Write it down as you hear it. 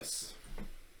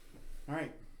All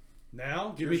right. Now,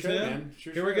 give Your me show, 10. man. It's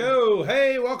your Here we show. go.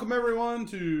 Hey, welcome everyone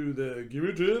to the Give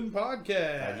Me 10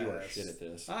 podcast. God, you are shit at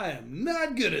this. I am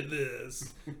not good at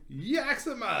this.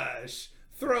 Yaxamash.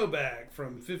 Throwback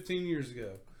from 15 years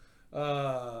ago.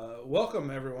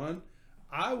 Welcome everyone.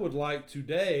 I would like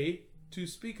today to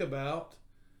speak about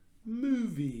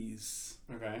movies.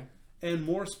 Okay. And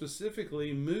more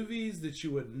specifically, movies that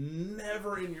you would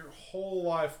never in your whole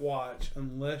life watch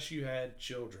unless you had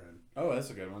children. Oh, that's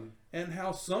a good one. And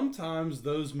how sometimes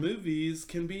those movies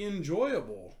can be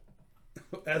enjoyable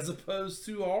as opposed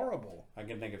to horrible. I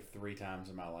can think of 3 times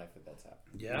in my life that's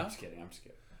happened. Yeah? I'm just kidding.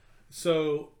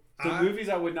 So movies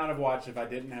I would not have watched if I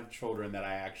didn't have children that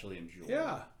I actually enjoy.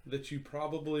 Yeah, that you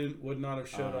probably would not have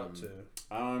showed up to.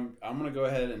 I'm going to go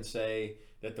ahead and say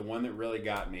that the one that really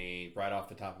got me right off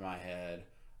the top of my head,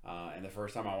 and the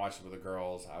first time I watched it with the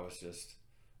girls, I was just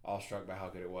awestruck by how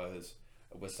good it was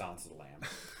Silence of the Lambs.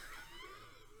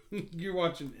 You're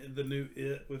watching the new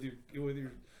It with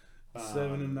your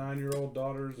 7 and 9-year-old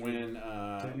daughters.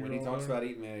 When he talks about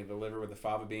eating the liver with the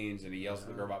fava beans and he yells at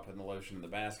the girl about putting the lotion in the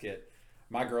basket,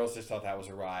 my girls just thought that was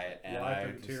a riot. And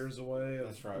wiping tears away.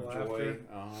 That's right. Laughter. Joy.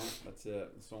 That's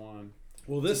it. That's the one.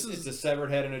 Well, It's a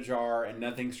severed head in a jar and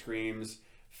nothing screams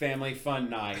family fun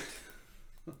night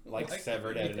like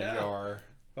severed head in a jar.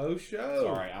 Oh, show.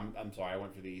 Sorry, I'm sorry. I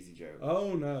went for the easy joke.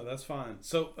 Oh, no, that's fine.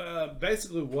 So,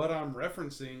 basically what I'm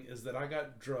referencing is that I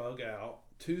got drug out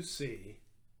to see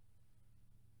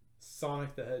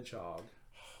Sonic the Hedgehog.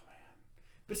 Oh, man.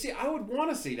 But see, I would want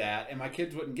to see that, and my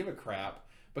kids wouldn't give a crap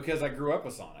because I grew up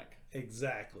with Sonic.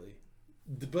 Exactly.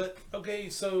 But, okay,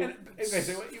 so...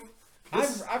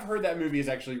 I've heard that movie is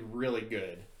actually really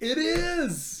good. It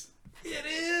is! It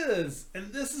is!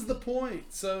 And this is the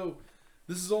point. So,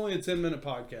 this is only a 10-minute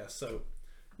podcast. So,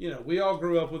 we all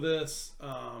grew up with this.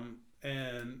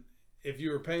 And if you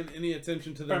were paying any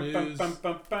attention to the news... I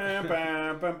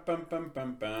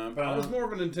was more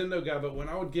of a Nintendo guy, but when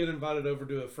I would get invited over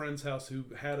to a friend's house who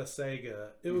had a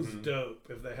Sega, it was dope.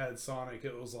 If they had Sonic,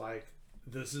 it was like,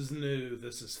 this is new.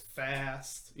 This is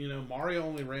fast. Mario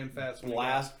only ran fast.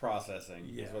 Blast processing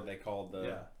is what they called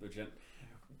the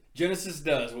Genesis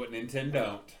does what Nintendo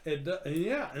don't. It does,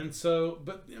 yeah. And so,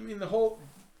 but I mean, the whole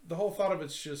thought of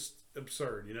it's just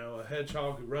absurd. A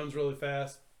hedgehog who runs really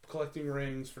fast, collecting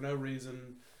rings for no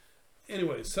reason.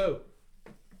 Anyway, so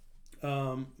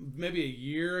maybe a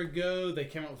year ago they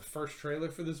came out with the first trailer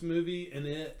for this movie, and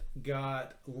it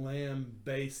got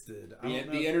lambasted.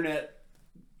 The internet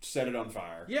set it on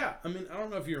fire. Yeah, I mean, I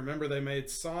don't know if you remember, they made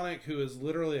Sonic, who is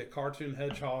literally a cartoon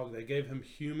hedgehog. They gave him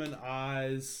human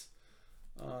eyes.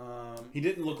 He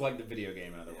didn't look like the video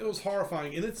game, in other words. It was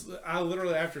horrifying, and I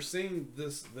literally, after seeing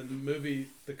the movie,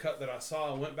 the cut that I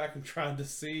saw, I went back and tried to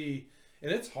see,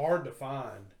 and it's hard to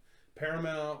find.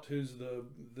 Paramount, who's the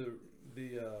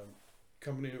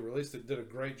company who released it, did a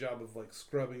great job of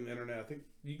scrubbing the internet. I think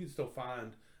you can still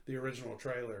find the original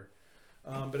trailer.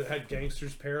 But it had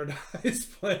Gangster's Paradise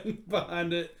playing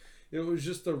behind it. It was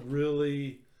just a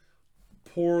really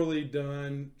poorly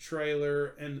done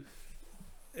trailer. And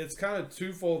it's kind of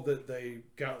twofold that they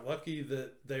got lucky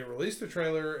that they released the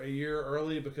trailer a year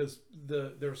early because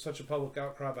there was such a public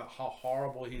outcry about how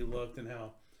horrible he looked and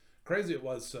how crazy it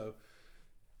was. So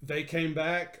they came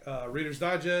back, Reader's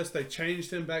Digest, they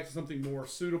changed him back to something more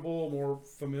suitable, more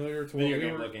familiar to video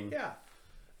game looking. Yeah.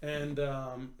 And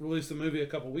released the movie a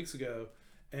couple weeks ago.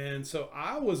 And so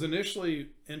I was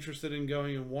initially interested in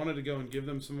going and wanted to go and give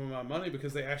them some of my money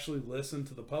because they actually listened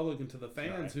to the public and to the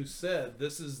fans who said,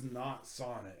 this is not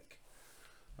Sonic.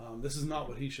 This is not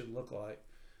what he should look like.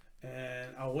 And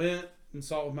I went and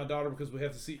saw it with my daughter because we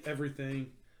have to see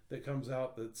everything that comes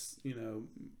out that's,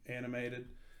 animated.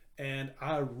 And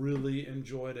I really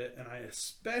enjoyed it. And I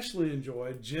especially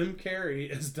enjoyed Jim Carrey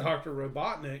as Dr.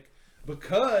 Robotnik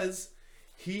because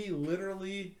he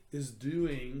literally is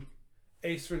doing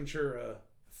Ace Ventura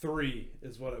 3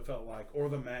 is what it felt like, or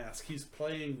The Mask. He's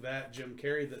playing that Jim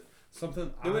Carrey We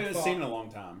haven't seen in a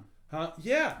long time. Huh?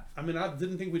 Yeah. I mean, I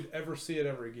didn't think we'd ever see it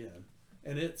ever again.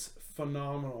 And it's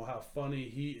phenomenal how funny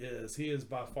he is. He is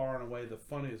by far and away the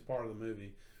funniest part of the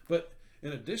movie. But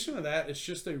in addition to that, it's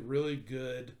just a really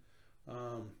good,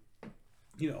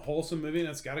 wholesome movie, and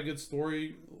it's got a good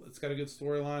story. It's got a good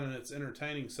storyline, and it's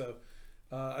entertaining. So,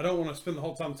 I don't want to spend the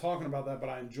whole time talking about that, but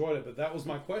I enjoyed it. But that was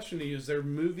my question to you. Is there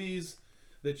movies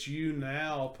that you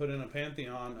now put in a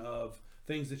pantheon of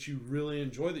things that you really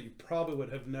enjoy that you probably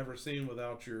would have never seen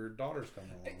without your daughters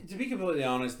coming along? To be completely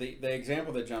honest, the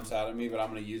example that jumps out at me, but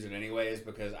I'm going to use it anyways,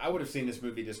 because I would have seen this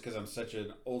movie just because I'm such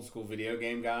an old school video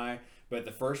game guy. But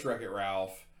the first Wreck-It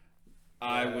Ralph,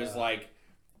 I was like,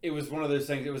 it was one of those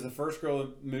things. It was the first it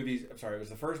was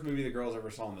the first movie the girls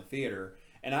ever saw in the theater,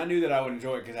 and I knew that I would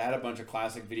enjoy it because it had a bunch of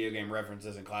classic video game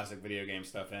references and classic video game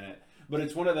stuff in it. But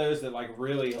it's one of those that like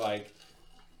really like.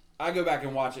 I go back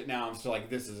and watch it now. I'm still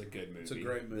like, this is a good movie. It's a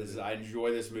great movie. I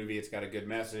enjoy this movie. It's got a good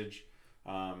message.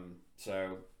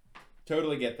 So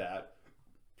totally get that.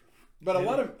 But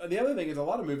the other thing is a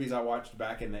lot of movies I watched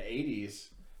back in the 80s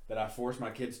that I force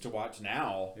my kids to watch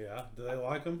now. Yeah. Do they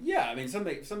like them? Yeah. I mean, some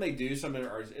they do. Some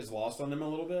is lost on them a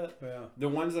little bit. Yeah. The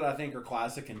ones that I think are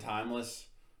classic and timeless,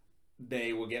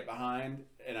 they will get behind.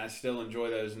 And I still enjoy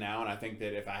those now. And I think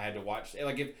that if I had to watch,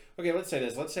 let's say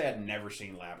this. Let's say I'd never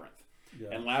seen Labyrinth. Yeah.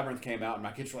 And Labyrinth came out, and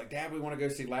my kids were like, Dad, we want to go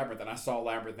see Labyrinth. And I saw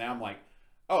Labyrinth. Now I'm like,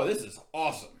 oh, this is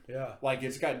awesome. Yeah. Like,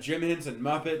 it's got Jim Henson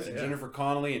Muppets and Jennifer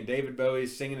Connelly and David Bowie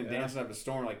singing and dancing up a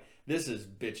storm. Like, this is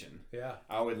bitchin'. Yeah.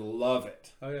 I would love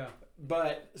it. Oh, yeah.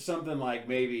 But something like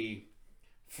maybe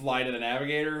Flight of the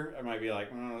Navigator, I might be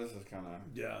like, oh, this is kind of...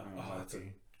 Yeah. That's a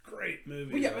great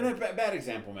movie. Well, yeah, but a bad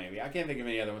example maybe. I can't think of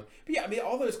any other ones. But yeah, I mean,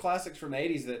 all those classics from the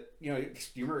 80s that, you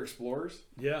remember Explorers?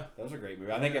 Yeah. That was a great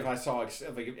movie. I think if I saw,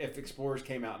 if Explorers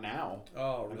came out now...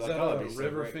 Oh, I'd is be that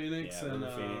River Phoenix? Yeah, and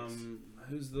River Phoenix.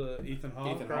 Who's the Ethan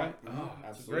Hawke, right? Oh,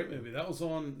 it's a great movie. That was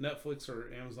on Netflix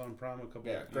or Amazon Prime a couple of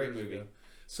years great movie. ago.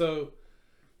 So,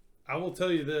 I will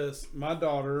tell you this. My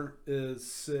daughter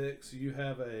is 6. You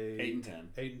have 8 and 10.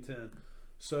 8 and 10.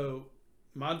 So...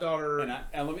 My daughter and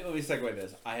let me segue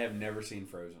this. I have never seen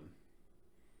Frozen.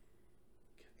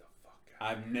 Get the fuck out.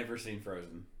 I've never seen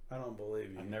Frozen. I don't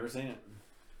believe you. I've never seen it.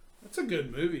 It's a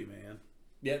good movie, man.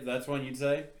 Yeah, that's one you'd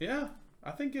say? Yeah,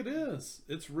 I think it is.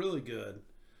 It's really good.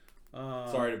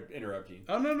 Sorry to interrupt you.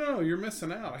 Oh, no, you're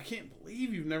missing out. I can't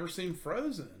believe you've never seen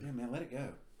Frozen. Yeah, man, let it go.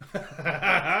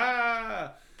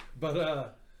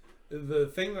 But the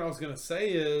thing that I was going to say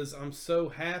is I'm so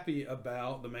happy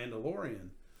about The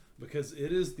Mandalorian. Because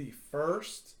it is the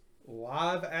first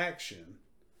live action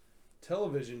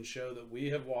television show that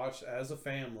we have watched as a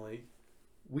family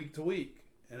week to week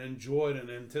and enjoyed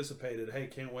and anticipated, hey,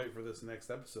 can't wait for this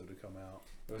next episode to come out.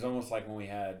 It was almost like when we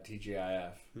had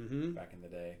TGIF mm-hmm. back in the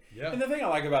day. Yeah. And the thing I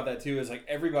like about that too is like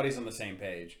everybody's on the same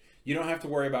page. You don't have to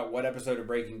worry about what episode of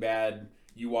Breaking Bad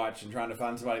you watch and trying to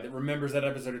find somebody that remembers that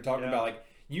episode of talking about like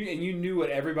you knew what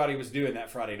everybody was doing that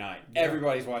Friday night. Yeah.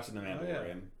 Everybody's watching The Mandalorian. Oh,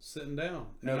 yeah. Sitting down.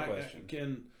 No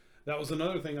question. That was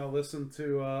another thing I listened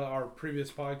to our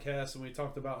previous podcast, and we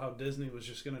talked about how Disney was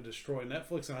just going to destroy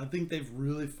Netflix, and I think they've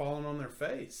really fallen on their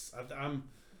face.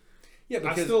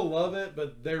 I still love it,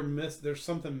 but there's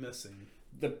something missing.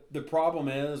 The problem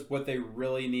is what they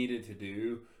really needed to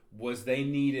do was they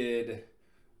needed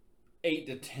 8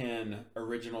 to 10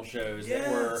 original shows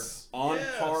that were on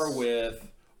par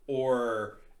with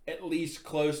or at least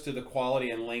close to the quality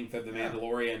and length of The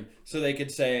Mandalorian, so they could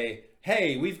say,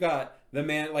 hey, we've got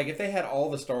like if they had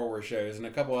all the Star Wars shows and a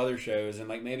couple other shows and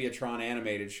like maybe a Tron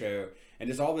animated show and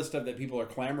just all this stuff that people are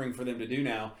clamoring for them to do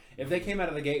now, if they came out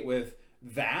of the gate with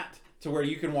that to where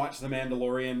you can watch The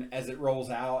Mandalorian as it rolls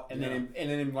out and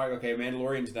then like, okay,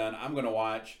 Mandalorian's done, I'm going to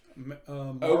watch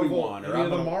Obi-Wan or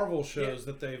the Marvel shows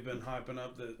that they've been hyping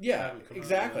up that haven't come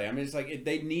exactly. out yet. I mean, it's like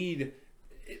they need...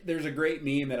 There's a great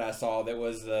meme that I saw that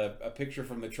was a picture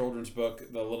from the children's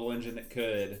book, The Little Engine That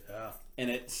Could. Yeah. And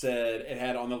it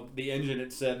had on the engine,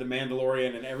 it said The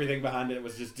Mandalorian, and everything behind it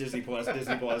was just Disney Plus,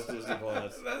 Disney Plus, Disney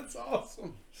Plus. That's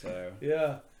awesome. So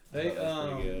yeah,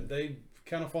 they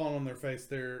kind of fallen on their face.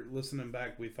 They're listening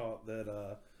back. We thought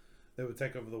that they would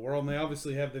take over the world, and they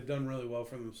obviously have. They've done really well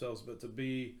for themselves. But to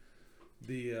be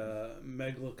the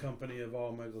megalo company of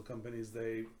all megalo companies,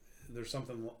 there's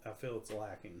something I feel it's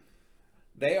lacking.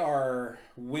 They are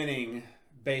winning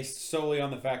based solely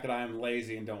on the fact that I am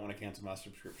lazy and don't want to cancel my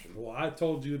subscription. Well, I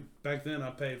told you back then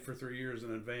I paid for 3 years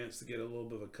in advance to get a little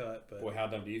bit of a cut. But boy, how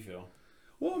dumb do you feel?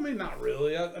 Well, I mean, not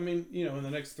really. I mean, in the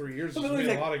next 3 years, there's going to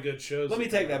be a lot of good shows. Let me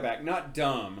take that back. Not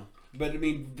dumb, but I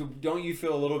mean, don't you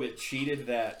feel a little bit cheated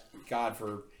that, God,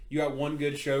 you got one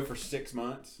good show for 6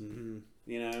 months?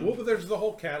 Mm-hmm. Well, but there's the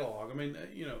whole catalog. I mean,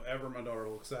 my daughter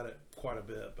looks at it quite a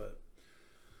bit, but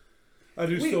I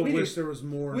still wish there was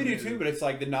more. We do too, but it's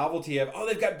like the novelty of,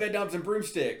 they've got bed knobs and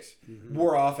broomsticks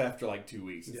wore off after like 2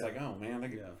 weeks. It's like, oh man,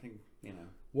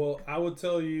 Well, I would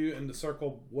tell you, and to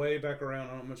circle way back around,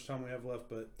 I don't know how much time we have left,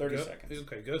 but 30 seconds.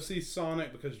 Okay, go see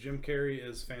Sonic because Jim Carrey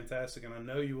is fantastic, and I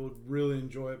know you will really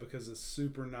enjoy it because it's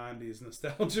super 90s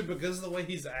nostalgia because of the way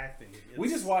he's acting. I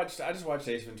just watched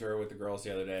Ace Ventura with the girls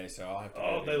the other day, so I'll have to.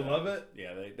 Oh, they love it?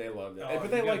 Yeah, they loved it.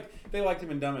 But they liked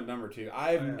him in Dumb and Dumber too.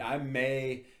 I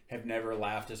may have never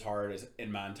laughed as hard as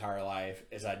in my entire life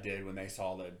as I did when they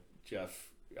saw the Jeff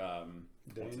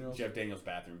Daniels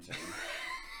bathroom scene.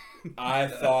 I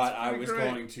thought I pretty was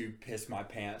great. going to piss my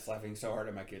pants laughing so hard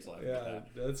at my kids laughing at Yeah, that.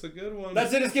 that's a good one.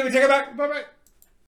 That's it. It's Give Me Take It Back. Bye bye.